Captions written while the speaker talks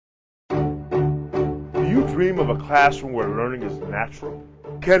you dream of a classroom where learning is natural?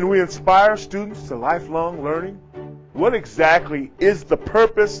 Can we inspire students to lifelong learning? What exactly is the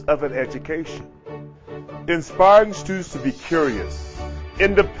purpose of an education? Inspiring students to be curious,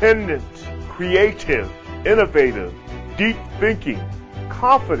 independent, creative, innovative, deep thinking,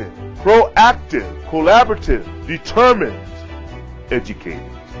 confident, proactive, collaborative, determined, educated.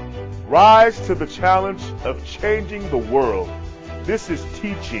 Rise to the challenge of changing the world. This is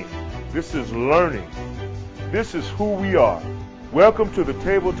teaching. This is learning. This is who we are. Welcome to the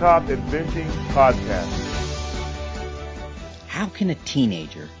Tabletop Inventing Podcast. How can a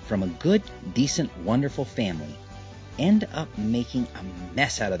teenager from a good, decent, wonderful family end up making a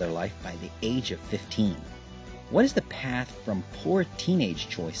mess out of their life by the age of 15? What is the path from poor teenage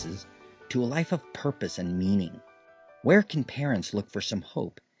choices to a life of purpose and meaning? Where can parents look for some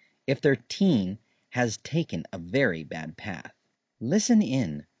hope if their teen has taken a very bad path? Listen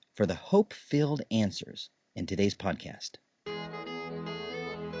in for the hope-filled answers in today's podcast.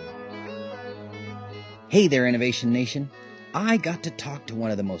 Hey there, Innovation Nation. I got to talk to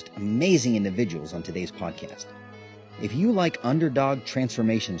one of the most amazing individuals on today's podcast. If you like underdog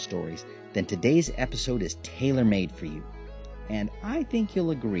transformation stories, then today's episode is tailor-made for you. And I think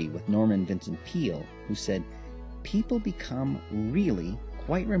you'll agree with Norman Vincent Peale, who said, people become really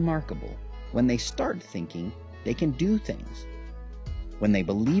quite remarkable when they start thinking they can do things. When they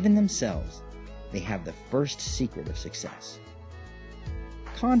believe in themselves, they have the first secret of success.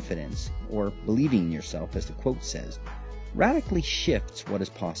 Confidence, or believing in yourself, as the quote says, radically shifts what is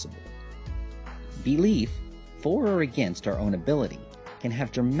possible. Belief, for or against our own ability, can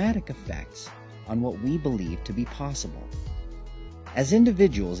have dramatic effects on what we believe to be possible. As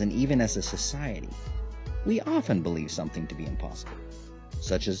individuals and even as a society, we often believe something to be impossible,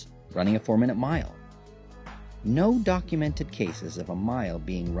 such as running a 4-minute mile. No documented cases of a mile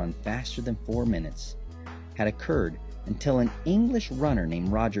being run faster than 4 minutes had occurred until an English runner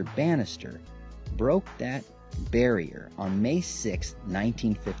named Roger Bannister broke that barrier on May 6,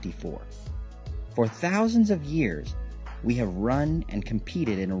 1954. For thousands of years, we have run and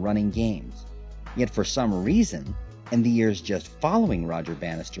competed in running games. Yet for some reason, in the years just following Roger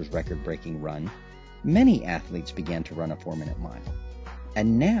Bannister's record-breaking run, many athletes began to run a 4-minute mile.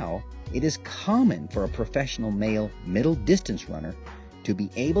 And now, it is common for a professional male middle-distance runner to be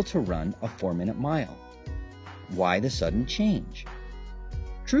able to run a 4-minute mile. Why the sudden change?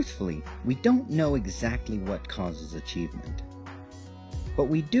 Truthfully, we don't know exactly what causes achievement. But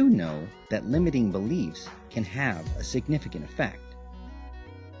we do know that limiting beliefs can have a significant effect.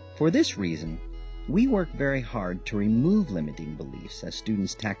 For this reason, we work very hard to remove limiting beliefs as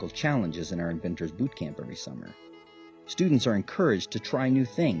students tackle challenges in our Inventors Bootcamp every summer. Students are encouraged to try new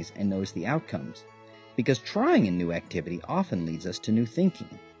things and notice the outcomes, because trying a new activity often leads us to new thinking.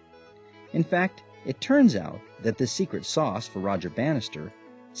 In fact, it turns out that the secret sauce for Roger Bannister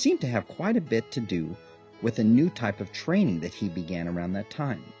seemed to have quite a bit to do with a new type of training that he began around that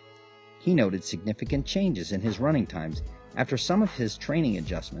time. He noted significant changes in his running times after some of his training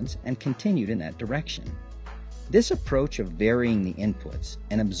adjustments and continued in that direction. This approach of varying the inputs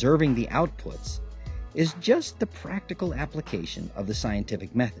and observing the outputs is just the practical application of the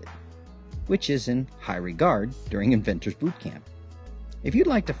scientific method, which is in high regard during Inventors Bootcamp. If you'd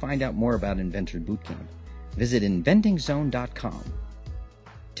like to find out more about Inventors Bootcamp, visit inventingzone.com.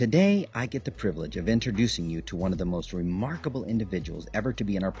 Today, I get the privilege of introducing you to one of the most remarkable individuals ever to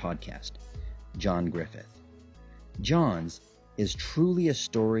be in our podcast, John Griffith. John's is truly a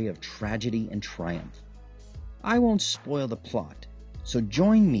story of tragedy and triumph. I won't spoil the plot, so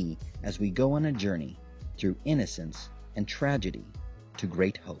join me as we go on a journey through innocence and tragedy to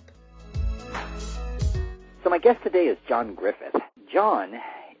great hope. So my guest today is John Griffith. John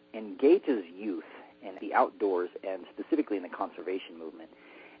engages youth in the outdoors and specifically in the conservation movement.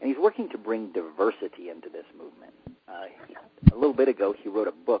 And he's working to bring diversity into this movement. A little bit ago, he wrote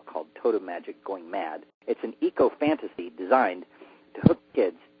a book called Totem Magic Going Mad. It's an eco-fantasy designed to hook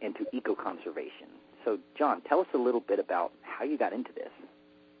kids into eco-conservation. So, John, tell us a little bit about how you got into this.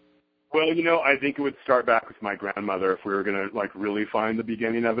 Well, I think it would start back with my grandmother if we were going to, really find the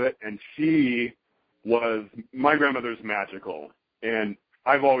beginning of it. And my grandmother's magical. And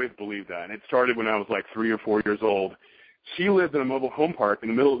I've always believed that. And it started when I was 3 or 4 years old. She lived in a mobile home park in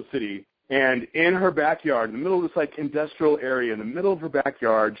the middle of the city, and in her backyard, in the middle of this industrial area, in the middle of her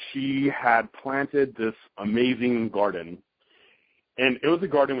backyard, she had planted this amazing garden. And it was a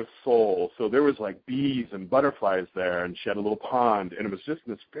garden with soul, so there was bees and butterflies there, and she had a little pond, and it was just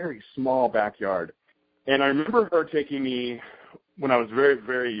in this very small backyard. And I remember her taking me when I was very,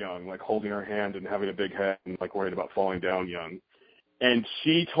 very young, holding her hand and having a big head and worried about falling down young. and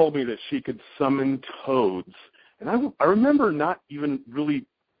she told me that she could summon toads. And I remember not even really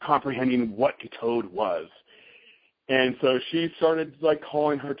comprehending what a toad was. And so she started, like,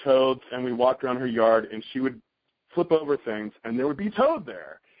 calling her toads, and we walked around her yard, and she would flip over things, and there would be toad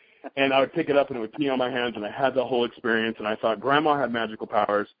there. And I would pick it up, and it would pee on my hands, and I had the whole experience, and I thought Grandma had magical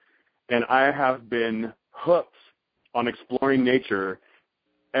powers, and I have been hooked on exploring nature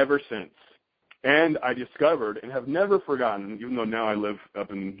ever since. And I discovered, and have never forgotten, even though now I live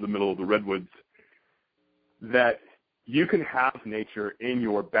up in the middle of the redwoods, that you can have nature in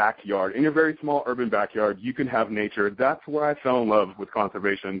your backyard, in your very small urban backyard. You can have nature. That's where I fell in love with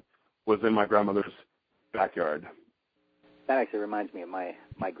conservation, was in my grandmother's backyard. That actually reminds me of my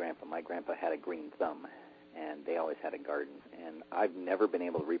grandpa. My grandpa had a green thumb, and they always had a garden. And I've never been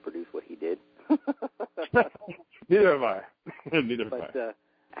able to reproduce what he did. Neither have I. Neither have I. But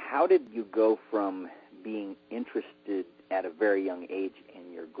how did you go from being interested at a very young age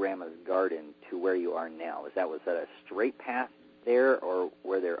in your grandma's garden to where you are now? Was that a straight path there, or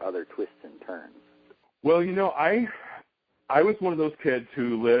were there other twists and turns? Well, you know, I was one of those kids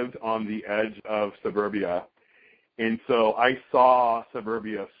who lived on the edge of suburbia, and so I saw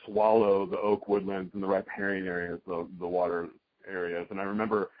suburbia swallow the oak woodlands and the riparian areas, the water areas, and I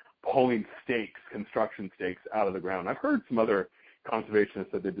remember pulling stakes, construction stakes, out of the ground. I've heard some other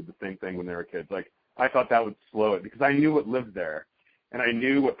conservationists that they did the same thing when they were kids. Like, I thought that would slow it because I knew what lived there, and I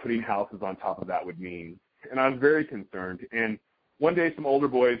knew what putting houses on top of that would mean. And I was very concerned. And one day some older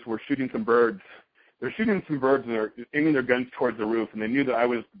boys were shooting some birds. They're shooting some birds, and they're aiming their guns towards the roof, and they knew that I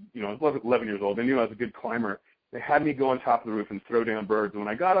was, I was 11 years old. They knew I was a good climber. They had me go on top of the roof and throw down birds. And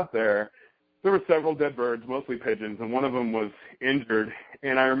when I got up there were several dead birds, mostly pigeons, and one of them was injured.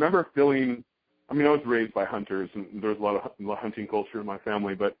 And I remember feeling, I was raised by hunters, and there's a lot of hunting culture in my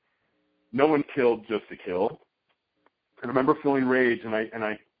family, but no one killed just to kill. And I remember feeling rage, and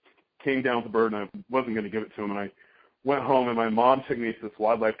I came down with the bird, and I wasn't going to give it to him. And I went home, and my mom took me to this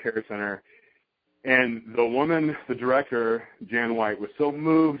wildlife care center. And the woman, the director, Jan White, was so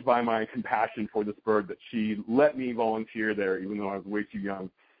moved by my compassion for this bird that she let me volunteer there, even though I was way too young.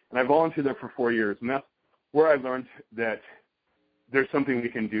 And I volunteered there for 4 years, and that's where I learned that there's something we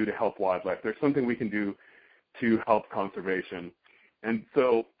can do to help wildlife. There's something we can do to help conservation. And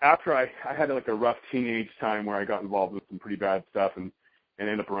so after I had like a rough teenage time where I got involved with some pretty bad stuff and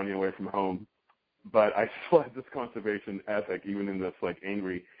ended up running away from home, but I still had this conservation ethic even in this like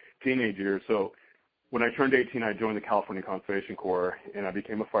angry teenage years. So when I turned 18, I joined the California Conservation Corps, and I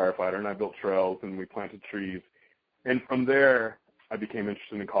became a firefighter, and I built trails, and we planted trees. And from there, I became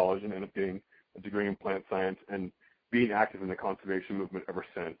interested in college and ended up getting a degree in plant science and being active in the conservation movement ever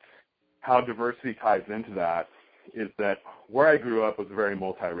since. How diversity ties into that is that where I grew up was a very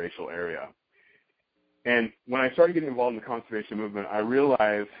multiracial area. And when I started getting involved in the conservation movement, I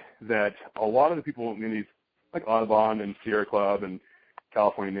realized that a lot of the people in these, like Audubon and Sierra Club and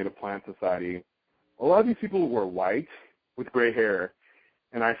California Native Plant Society, a lot of these people were white with gray hair.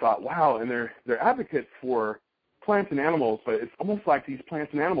 And I thought, wow, and they're advocates for plants and animals, but it's almost like these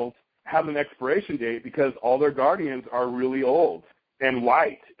plants and animals have an expiration date because all their guardians are really old and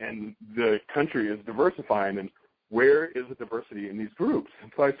white, and the country is diversifying, and where is the diversity in these groups?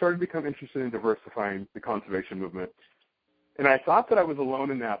 And so I started to become interested in diversifying the conservation movement. And I thought that I was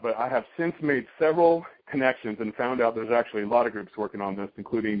alone in that, but I have since made several connections and found out there's actually a lot of groups working on this,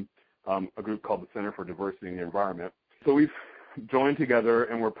 including a group called the Center for Diversity in the Environment. So we've joined together,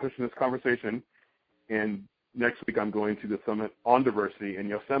 and we're pushing this conversation. And next week I'm going to the Summit on Diversity in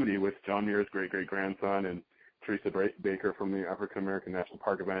Yosemite with John Muir's great-great-grandson and Teresa Baker from the African American National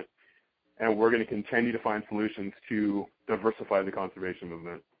Park event. And we're going to continue to find solutions to diversify the conservation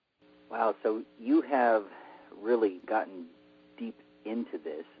movement. Wow, so you have really gotten deep into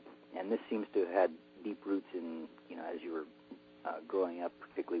this, and this seems to have had deep roots in, as you were growing up,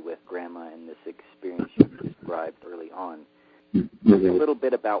 particularly with Grandma and this experience you described early on. Tell me a little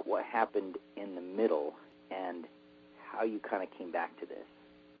bit about what happened in the middle and how you kind of came back to this.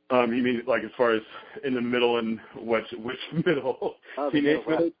 You mean like as far as in the middle and which middle? Teenage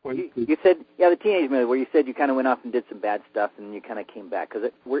middle? You said, the teenage middle, where you said you kind of went off and did some bad stuff and then you kind of came back.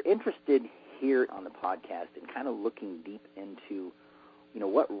 Because we're interested here on the podcast in kind of looking deep into,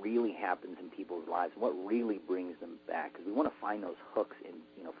 what really happens in people's lives and what really brings them back. Because we want to find those hooks in,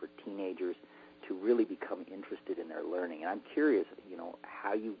 for teenagers to really become interested in their learning. And I'm curious,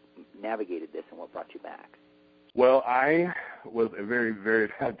 how you navigated this and what brought you back. Well, I was a very, very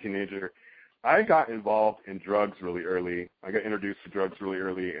bad teenager. I got involved in drugs really early. I got introduced to drugs really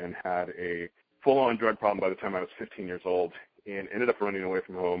early and had a full-on drug problem by the time I was 15 years old and ended up running away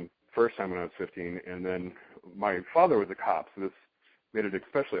from home first time when I was 15. And then my father was a cop, so this made it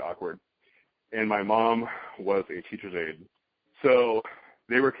especially awkward. And my mom was a teacher's aide. So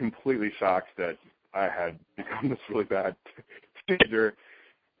they were completely shocked that I had become this really bad teenager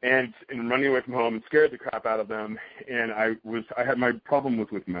and running away from home and scared the crap out of them. And I had my problem was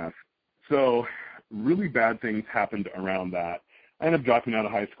with meth. So really bad things happened around that. I ended up dropping out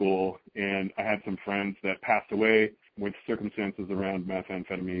of high school, and I had some friends that passed away with circumstances around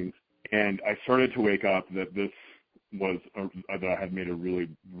methamphetamines. And I started to wake up that this was that I had made a really,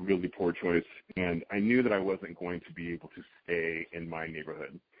 really poor choice, and I knew that I wasn't going to be able to stay in my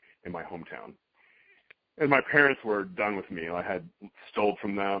neighborhood, in my hometown. And my parents were done with me. I had stole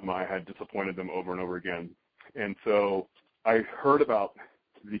from them. I had disappointed them over and over again. And so I heard about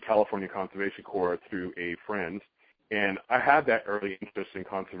the California Conservation Corps through a friend, and I had that early interest in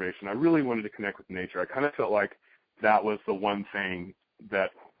conservation. I really wanted to connect with nature. I kind of felt like that was the one thing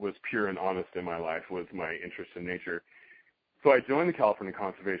that was pure and honest in my life, was my interest in nature. So I joined the California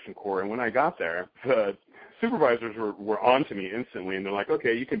Conservation Corps, and when I got there, the supervisors were on to me instantly, and they're like,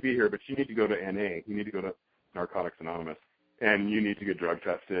 okay, you can be here, but you need to go to NA. You need to go to Narcotics Anonymous, and you need to get drug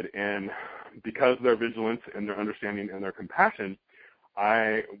tested. And because of their vigilance and their understanding and their compassion,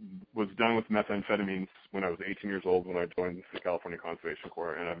 I was done with methamphetamines when I was 18 years old when I joined the California Conservation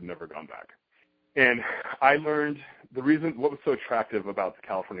Corps, and I've never gone back. And I learned what was so attractive about the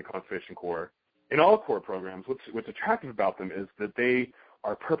California Conservation Corps, in all Corps programs, what's attractive about them is that they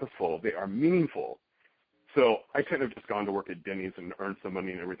are purposeful, they are meaningful. So I couldn't have just gone to work at Denny's and earned some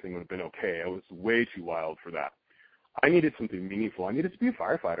money and everything would have been okay. I was way too wild for that. I needed something meaningful. I needed to be a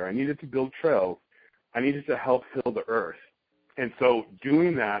firefighter. I needed to build trails. I needed to help heal the earth. And so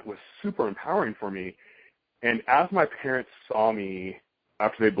doing that was super empowering for me. And as my parents saw me,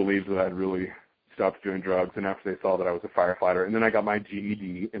 after they believed that I'd really stopped doing drugs, and after they saw that I was a firefighter, and then I got my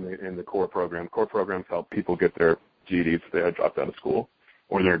GED in the Corps program. Corps programs help people get their GEDs if they had dropped out of school,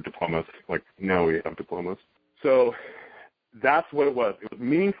 or their diplomas. Like now we have diplomas. So that's what it was. It was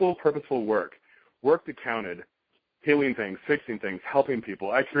meaningful, purposeful work that counted, healing things, fixing things, helping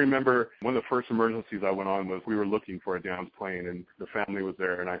people. I can remember one of the first emergencies I went on was we were looking for a downed plane, and the family was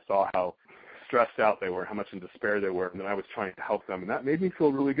there, and I saw how stressed out they were, how much in despair they were, and then I was trying to help them, and that made me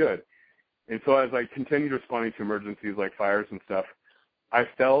feel really good. And so as I continued responding to emergencies like fires and stuff, I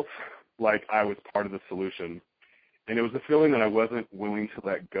felt like I was part of the solution. And it was a feeling that I wasn't willing to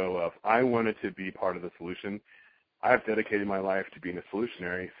let go of. I wanted to be part of the solution. I have dedicated my life to being a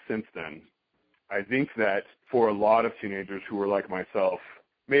solutionary since then. I think that for a lot of teenagers who were like myself,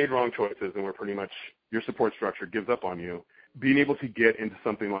 made wrong choices and were pretty much your support structure gives up on you, being able to get into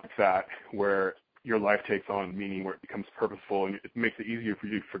something like that where your life takes on meaning, where it becomes purposeful, and it makes it easier for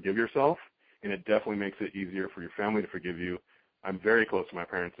you to forgive yourself, and it definitely makes it easier for your family to forgive you. I'm very close to my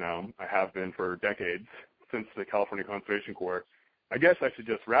parents now. I have been for decades, since the California Conservation Corps. I guess I should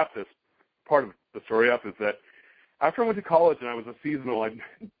just wrap this part of the story up, is that after I went to college and I was a seasonal, I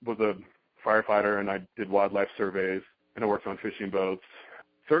was a firefighter and I did wildlife surveys and I worked on fishing boats.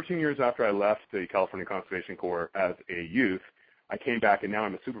 13 years after I left the California Conservation Corps as a youth, I came back and now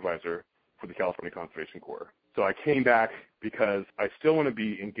I'm a supervisor for the California Conservation Corps. So I came back because I still want to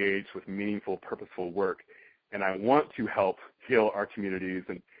be engaged with meaningful, purposeful work, and I want to help heal our communities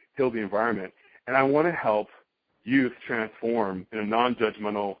and heal the environment, and I want to help youth transform in a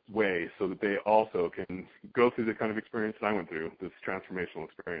non-judgmental way so that they also can go through the kind of experience that I went through, this transformational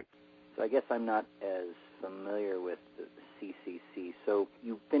experience. So I guess I'm not as familiar with the CCC. So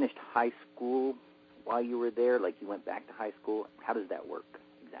you finished high school while you were there, like you went back to high school. How does that work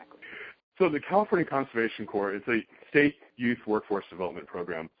exactly? So the California Conservation Corps is a state youth workforce development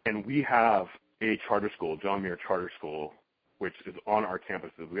program, and we have a charter school, John Muir Charter School, which is on our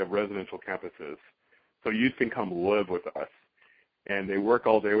campuses. We have residential campuses. So youth can come live with us, and they work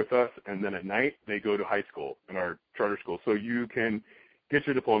all day with us, and then at night they go to high school in our charter school. So you can get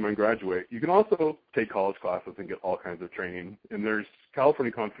your diploma and graduate. You can also take college classes and get all kinds of training. And there's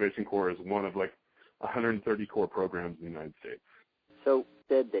California Conservation Corps is one of like 130 core programs in the United States. So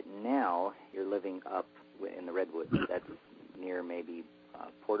said that now you're living up in the Redwoods. That's near maybe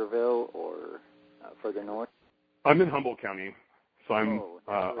Porterville or further north? I'm in Humboldt County, so I'm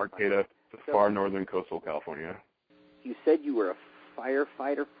Arcata, the far northern coastal California. You said you were a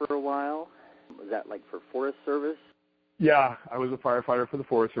firefighter for a while. Was that like for Forest Service? Yeah, I was a firefighter for the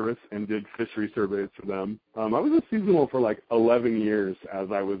Forest Service and did fishery surveys for them. I was a seasonal for like 11 years as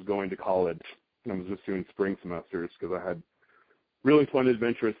I was going to college. And I was just doing spring semesters because I had really fun,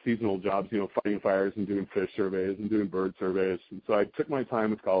 adventurous seasonal jobs, fighting fires and doing fish surveys and doing bird surveys. And so I took my time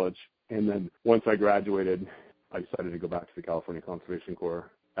with college, and then once I graduated, I decided to go back to the California Conservation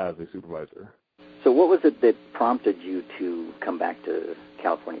Corps as a supervisor. So what was it that prompted you to come back to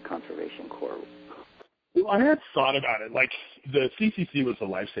California Conservation Corps? Well, I had thought about it. Like, the CCC was a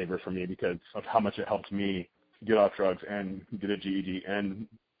lifesaver for me because of how much it helped me get off drugs and get a GED and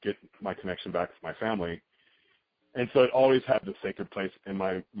get my connection back with my family. And so it always had this sacred place in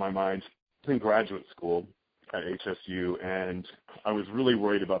my mind. I was in graduate school at HSU, and I was really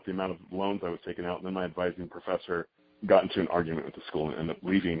worried about the amount of loans I was taking out. And then my advising professor got into an argument with the school and ended up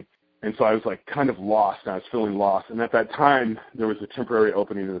leaving. And so I was like kind of lost, and I was feeling lost. And at that time, there was a temporary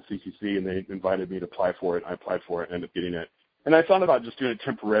opening in the CCC, and they invited me to apply for it. I applied for it and ended up getting it. And I thought about just doing it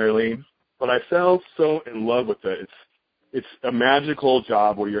temporarily, but I fell so in love with it. It's a magical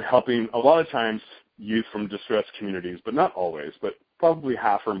job where you're helping a lot of times youth from distressed communities, but not always, but probably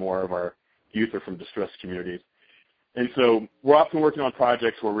half or more of our youth are from distressed communities. And so we're often working on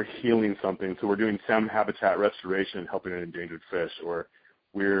projects where we're healing something. So we're doing salmon habitat restoration, helping an endangered fish, or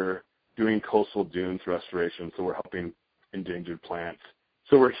we're doing coastal dunes restoration, so we're helping endangered plants.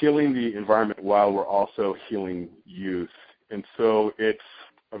 So we're healing the environment while we're also healing youth. And so it's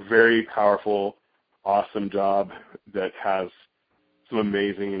a very powerful, awesome job that has some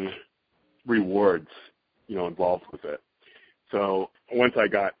amazing rewards, involved with it. So once I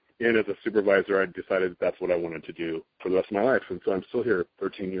got in as a supervisor, I decided that's what I wanted to do for the rest of my life. And so I'm still here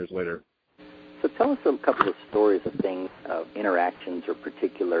 13 years later. So tell us a couple of stories of things, of interactions or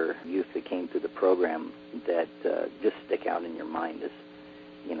particular youth that came through the program that just stick out in your mind as,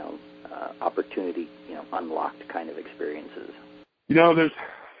 opportunity, unlocked kind of experiences.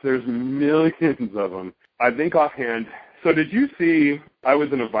 There's millions of them. I think offhand. So did you see, I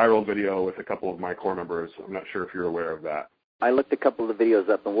was in a viral video with a couple of my Corps members. I'm not sure if you're aware of that. I looked a couple of the videos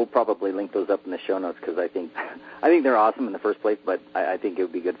up, and we'll probably link those up in the show notes because I think they're awesome in the first place, but I think it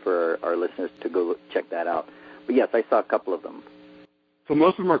would be good for our listeners to go check that out. But yes, I saw a couple of them. So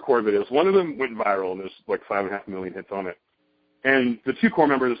most of them are Corps videos. One of them went viral, and there's like 5.5 million hits on it. And the two Corps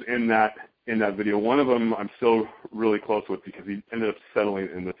members in that video, one of them I'm still really close with because he ended up settling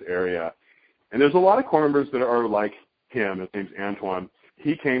in this area. And there's a lot of Corps members that are like him. His name's Antoine.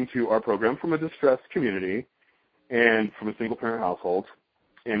 He came to our program from a distressed community and from a single-parent household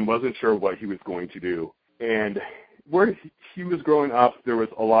and wasn't sure what he was going to do. And where he was growing up, there was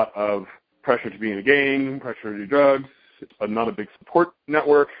a lot of pressure to be in a gang, pressure to do drugs, not a big support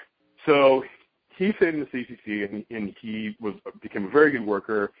network. So he stayed in the CCC, and he became a very good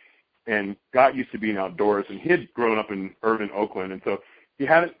worker and got used to being outdoors. And he had grown up in urban Oakland, and so he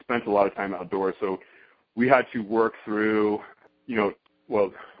hadn't spent a lot of time outdoors. So we had to work through,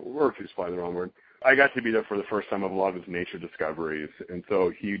 work is probably the wrong word. I got to be there for the first time of a lot of his nature discoveries, and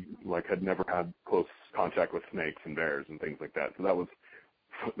so he had never had close contact with snakes and bears and things like that. So that was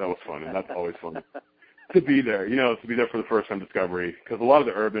fun, and that's always fun to be there. To be there for the first time discovery, because a lot of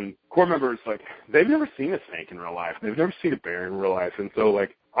the urban Corps members they've never seen a snake in real life, they've never seen a bear in real life, and so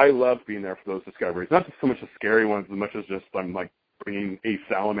I love being there for those discoveries. Not just so much the scary ones, as much as just I'm bringing a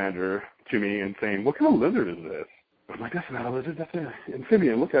salamander to me and saying, "What kind of lizard is this?" I'm like, "That's not a lizard, that's an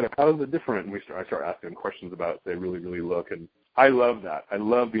amphibian. Look at it. How is it different?" And I start asking them questions about it. They really, really look. And I love that. I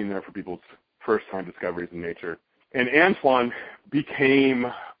love being there for people's first-time discoveries in nature. And Antoine became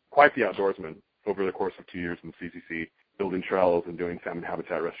quite the outdoorsman over the course of 2 years in the CCC, building trails and doing salmon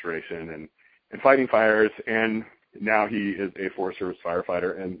habitat restoration and fighting fires. And now he is a Forest Service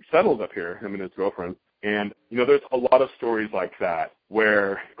firefighter and settled up here, him and his girlfriend. And, there's a lot of stories like that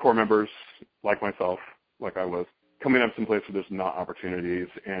where Corps members like myself, like I was, coming up someplace where there's not opportunities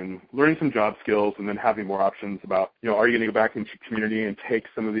and learning some job skills and then having more options about, are you going to go back into community and take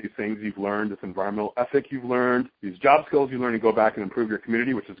some of these things you've learned, this environmental ethic you've learned, these job skills you learn and go back and improve your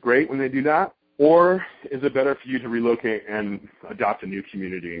community, which is great when they do that? Or is it better for you to relocate and adopt a new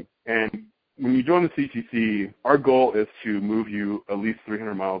community? And when you join the CCC, our goal is to move you at least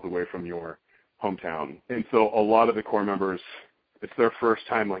 300 miles away from your hometown. And so a lot of the Corps members, it's their first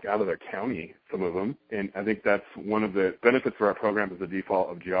time out of their county, some of them. And I think that's one of the benefits for our program as a default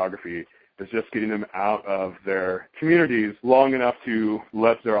of geography, is just getting them out of their communities long enough to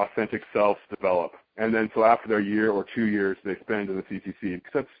let their authentic selves develop. And then so after their year or 2 years they spend in the CCC,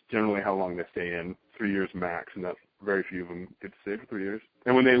 because that's generally how long they stay in, 3 years max, and that's very few of them get to stay for 3 years.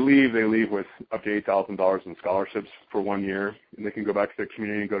 And when they leave with up to $8,000 in scholarships for 1 year, and they can go back to their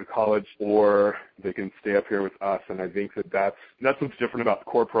community and go to college, or they can stay up here with us. And I think that's what's different about the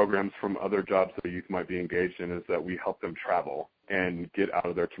Corps programs from other jobs that youth might be engaged in, is that we help them travel and get out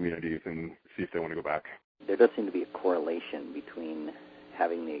of their communities and see if they want to go back. There does seem to be a correlation between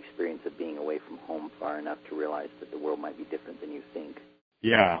having the experience of being away from home far enough to realize that the world might be different than you think.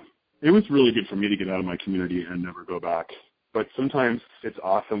 Yeah. It was really good for me to get out of my community and never go back. But sometimes it's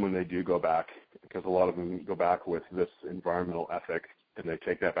awesome when they do go back, because a lot of them go back with this environmental ethic, and they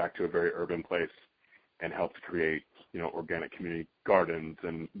take that back to a very urban place and help to create, organic community gardens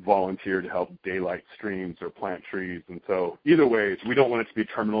and volunteer to help daylight streams or plant trees. And so either way, we don't want it to be a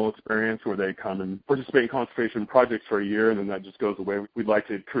terminal experience where they come and participate in conservation projects for a year and then that just goes away. We'd like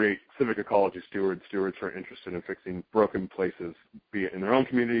to create civic ecology stewards who are interested in fixing broken places, be it in their own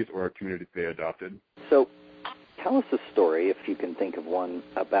communities or communities they adopted. So tell us a story, if you can think of one,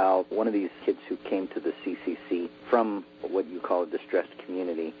 about one of these kids who came to the CCC from what you call a distressed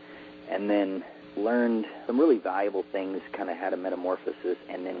community and then learned some really valuable things, kind of had a metamorphosis,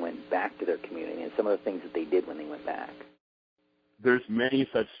 and then went back to their community, and some of the things that they did when they went back. There's many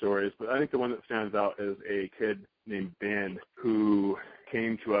such stories, but I think the one that stands out is a kid named Ben who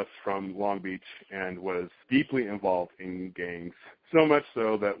came to us from Long Beach and was deeply involved in gangs, so much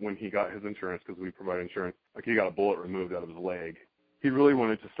so that when he got his insurance, because we provide insurance, like he got a bullet removed out of his leg, he really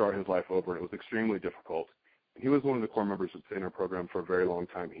wanted to start his life over, and it was extremely difficult. He was one of the core members in our program for a very long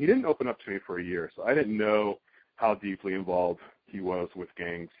time. He didn't open up to me for a year, so I didn't know how deeply involved he was with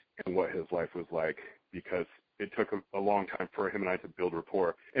gangs and what his life was like, because it took a long time for him and I to build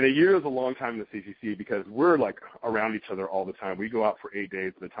rapport. And a year is a long time in the CCC because we're like around each other all the time. We go out for 8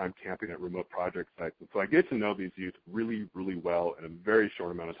 days at a time camping at remote project sites. And so I get to know these youth really, really well in a very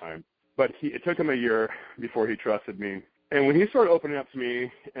short amount of time. But it took him a year before he trusted me. And when he started opening up to me,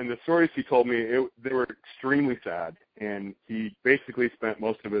 and the stories he told me, they were extremely sad. And he basically spent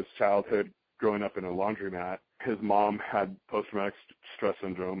most of his childhood growing up in a laundromat. His mom had post-traumatic stress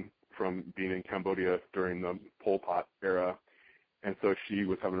syndrome from being in Cambodia during the Pol Pot era. And so she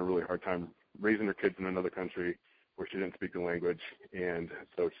was having a really hard time raising her kids in another country where she didn't speak the language. And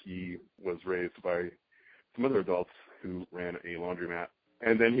so he was raised by some other adults who ran a laundromat.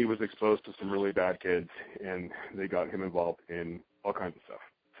 And then he was exposed to some really bad kids, and they got him involved in all kinds of stuff.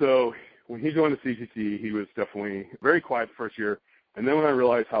 So when he joined the CCC, he was definitely very quiet the first year. And then when I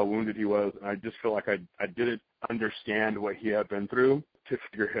realized how wounded he was, I just felt like I didn't understand what he had been through to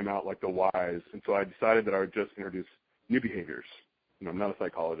figure him out like the whys. And so I decided that I would just introduce new behaviors. I'm not a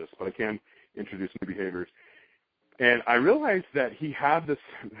psychologist, but I can introduce new behaviors. And I realized that he had this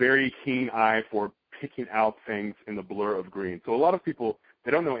very keen eye for picking out things in the blur of green. So a lot of people,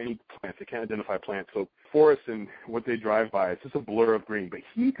 they don't know any plants. They can't identify plants. So forests and what they drive by, it's just a blur of green. But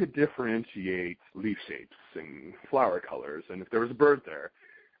he could differentiate leaf shapes and flower colors and if there was a bird there.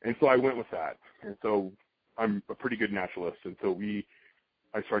 And so I went with that. And so I'm a pretty good naturalist. And so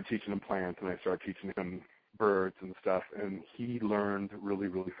I started teaching him plants and I started teaching him birds and stuff. And he learned really,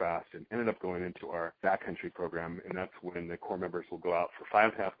 really fast and ended up going into our backcountry program. And that's when the core members will go out for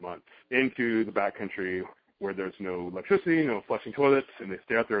 5.5 months into the backcountry where there's no electricity, no flushing toilets, and they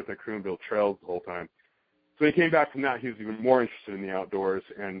stay out there with their crew and build trails the whole time. So when he came back from that, he was even more interested in the outdoors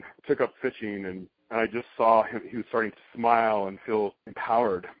and took up fishing, and I just saw him, he was starting to smile and feel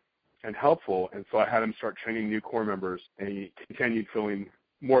empowered and helpful, and so I had him start training new core members, and he continued feeling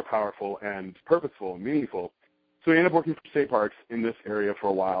more powerful and purposeful and meaningful. So he ended up working for state parks in this area for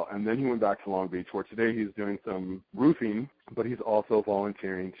a while, and then he went back to Long Beach, where today he's doing some roofing, but he's also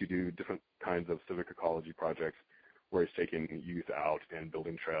volunteering to do different kinds of civic ecology projects where he's taking youth out and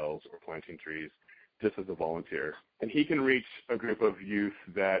building trails or planting trees just as a volunteer. And he can reach a group of youth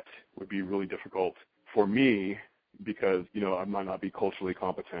that would be really difficult for me because, I might not be culturally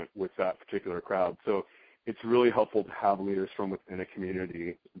competent with that particular crowd. So it's really helpful to have leaders from within a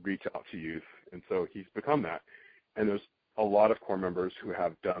community reach out to youth, and so he's become that. And there's a lot of core members who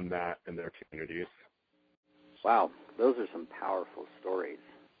have done that in their communities. Wow, those are some powerful stories.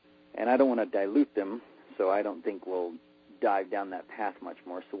 And I don't want to dilute them, so I don't think we'll dive down that path much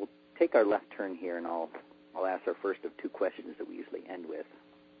more. So we'll take our left turn here, and I'll ask our first of two questions that we usually end with.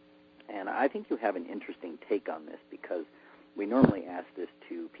 And I think you have an interesting take on this because we normally ask this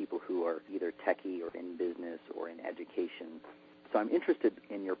to people who are either techie or in business or in education. So I'm interested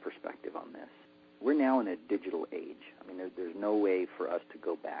in your perspective on this. We're now in a digital age. I mean, there's no way for us to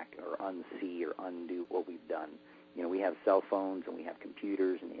go back or unsee or undo what we've done. We have cell phones and we have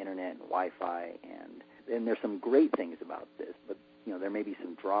computers and the internet and Wi-Fi, and there's some great things about this, but, there may be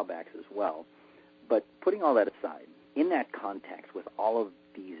some drawbacks as well. But putting all that aside, in that context, with all of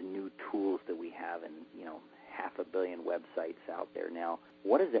these new tools that we have and, 500 million websites out there now,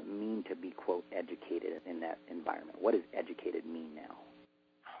 what does it mean to be, quote, educated in that environment? What does educated mean now?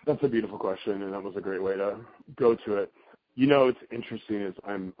 That's a beautiful question, and that was a great way to go to it. It's interesting is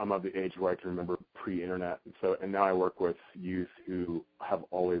I'm of the age where I can remember pre-internet, and now I work with youth who have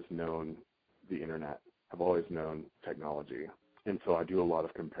always known the internet, have always known technology, and so I do a lot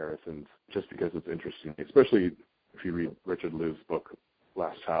of comparisons just because it's interesting, especially if you read Richard Lou's book,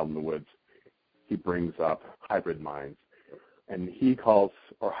 Last Child in the Woods. he brings up hybrid minds. And he calls,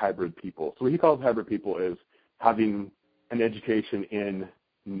 or hybrid people. So what he calls hybrid people is having an education in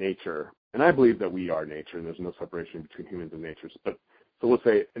nature. And I believe that we are nature, and there's no separation between humans and nature. But so we'll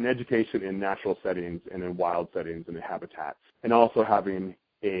say an education in natural settings and in wild settings and in habitats, and also having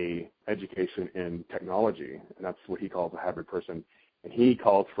a education in technology, and that's what he calls a hybrid person. And he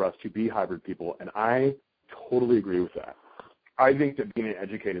calls for us to be hybrid people, and I totally agree with that. I think that being an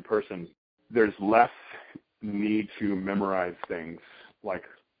educated person, there's less need to memorize things like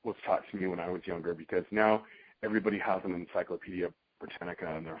was taught to me when I was younger, because now everybody has an Encyclopedia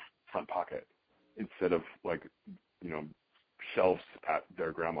Britannica in their front pocket instead of shelves at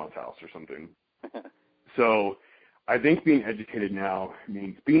their grandma's house or something. So I think being educated now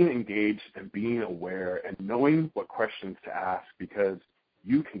means being engaged and being aware and knowing what questions to ask, because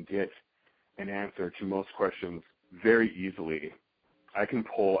you can get an answer to most questions very easily. I can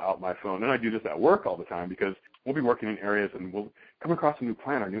pull out my phone, and I do this at work all the time, because we'll be working in areas and we'll come across a new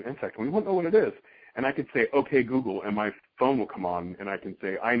plant or a new insect, and we won't know what it is. And I could say, okay, Google, and my phone will come on, and I can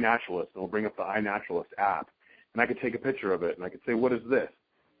say iNaturalist, and it'll bring up the iNaturalist app. And I could take a picture of it, and I could say, what is this?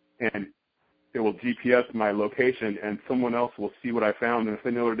 And it will GPS my location, and someone else will see what I found, and if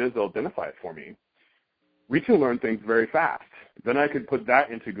they know what it is, they'll identify it for me. We can learn things very fast. Then I could put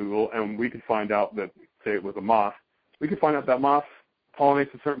that into Google, and we could find out that, say it was a moth, we could find out that moth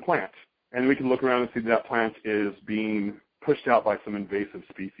pollinates a certain plant. And we can look around and see that plant is being pushed out by some invasive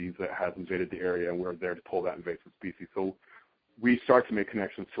species that has invaded the area, and we're there to pull that invasive species. So we start to make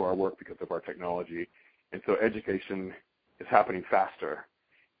connections to our work because of our technology. And so education is happening faster.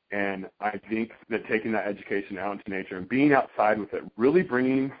 And I think that taking that education out into nature and being outside with it, really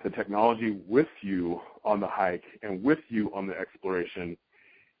bringing the technology with you on the hike and with you on the exploration,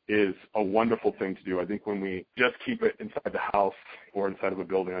 is a wonderful thing to do. I think when we just keep it inside the house or inside of a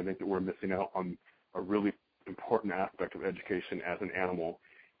building, I think that we're missing out on a really important aspect of education as an animal,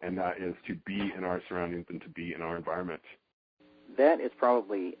 and that is to be in our surroundings and to be in our environment. That is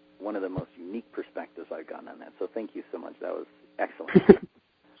probably one of the most unique perspectives I've gotten on that, so thank you so much. That was excellent.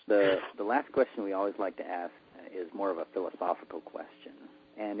 The last question we always like to ask is more of a philosophical question,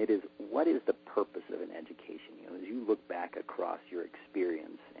 and it is, what is the purpose of an education? As you look back across your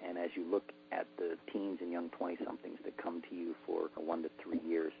experience, and as you look at the teens and young 20-somethings that come to you for 1 to 3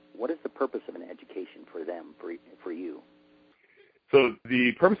 years, what is the purpose of an education for them, for you? So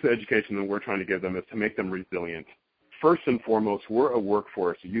the purpose of education that we're trying to give them is to make them resilient. First and foremost, we're a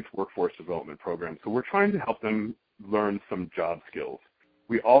youth workforce development program, so we're trying to help them learn some job skills.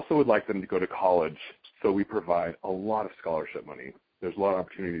 We also would like them to go to college, so we provide a lot of scholarship money. There's a lot of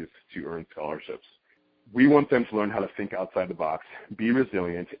opportunities to earn scholarships. We want them to learn how to think outside the box, be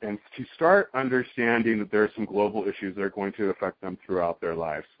resilient, and to start understanding that there are some global issues that are going to affect them throughout their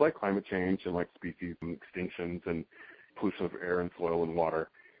lives, like climate change and like species and extinctions and pollution of air and soil and water.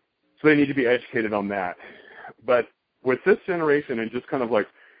 So they need to be educated on that. But with this generation and just kind of like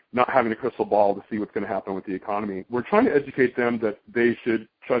not having a crystal ball to see what's going to happen with the economy, we're trying to educate them that they should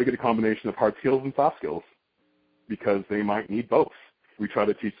try to get a combination of hard skills and soft skills, because they might need both. We try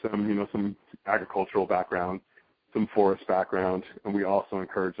to teach them, some agricultural background, some forest background, and we also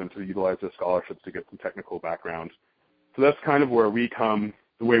encourage them to utilize their scholarships to get some technical background. So that's kind of where we come.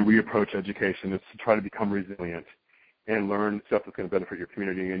 The way we approach education is to try to become resilient and learn stuff that's going to benefit your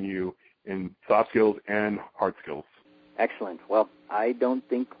community and you in soft skills and hard skills. Excellent. Well, I don't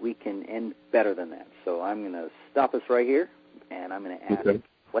think we can end better than that. So I'm going to stop us right here, and I'm going to ask,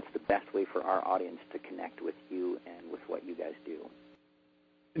 what's the best way for our audience to connect with you and with what you guys do?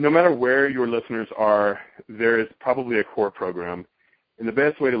 No matter where your listeners are, there is probably a core program. And the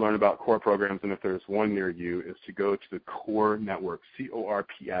best way to learn about core programs, and if there's one near you, is to go to the Core Network,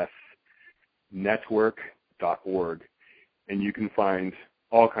 CORPS network.org, and you can find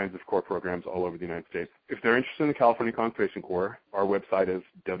all kinds of core programs all over the United States. If they're interested in the California Conservation Corps, our website is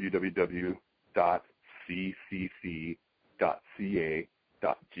www.ccc.ca.gov.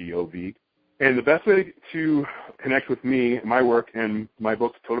 And the best way to connect with me, my work, and my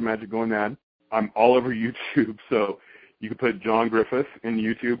book, Totem Magic Going Mad, I'm all over YouTube. So you can put John Griffith in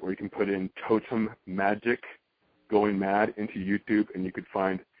YouTube, or you can put in Totem Magic Going Mad into YouTube, and you could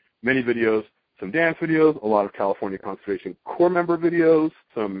find many videos, some dance videos, a lot of California Conservation Corps member videos,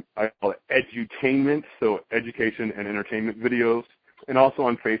 some, I call it edutainment, so education and entertainment videos, and also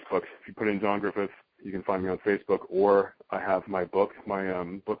on Facebook. If you put in John Griffith, you can find me on Facebook, or I have my book. My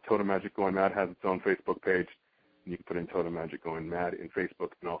book, Totem Magic Going Mad, has its own Facebook page. And you can put in Totem Magic Going Mad in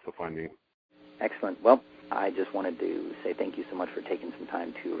Facebook and also find me. Excellent. Well, I just wanted to say thank you so much for taking some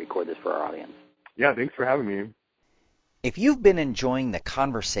time to record this for our audience. Yeah, thanks for having me. If you've been enjoying the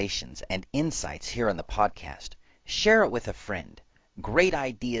conversations and insights here on the podcast, share it with a friend. Great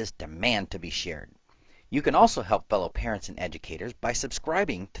ideas demand to be shared. You can also help fellow parents and educators by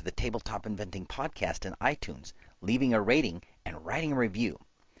subscribing to the Tabletop Inventing Podcast in iTunes, leaving a rating, and writing a review.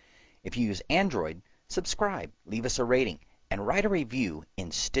 If you use Android, subscribe, leave us a rating, and write a review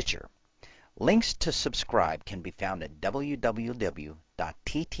in Stitcher. Links to subscribe can be found at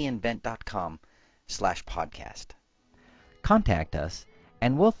www.ttinvent.com/podcast. Contact us,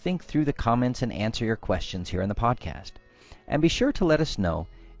 and we'll think through the comments and answer your questions here in the podcast. And be sure to let us know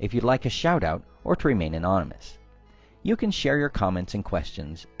if you'd like a shout-out or to remain anonymous. You can share your comments and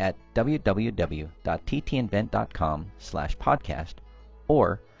questions at www.ttinvent.com/podcast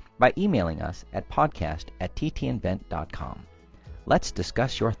or by emailing us at podcast@ttinvent.com. Let's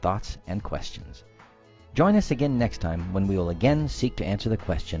discuss your thoughts and questions. Join us again next time when we will again seek to answer the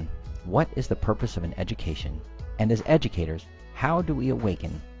question, what is the purpose of an education? And as educators, how do we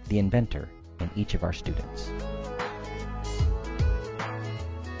awaken the inventor in each of our students?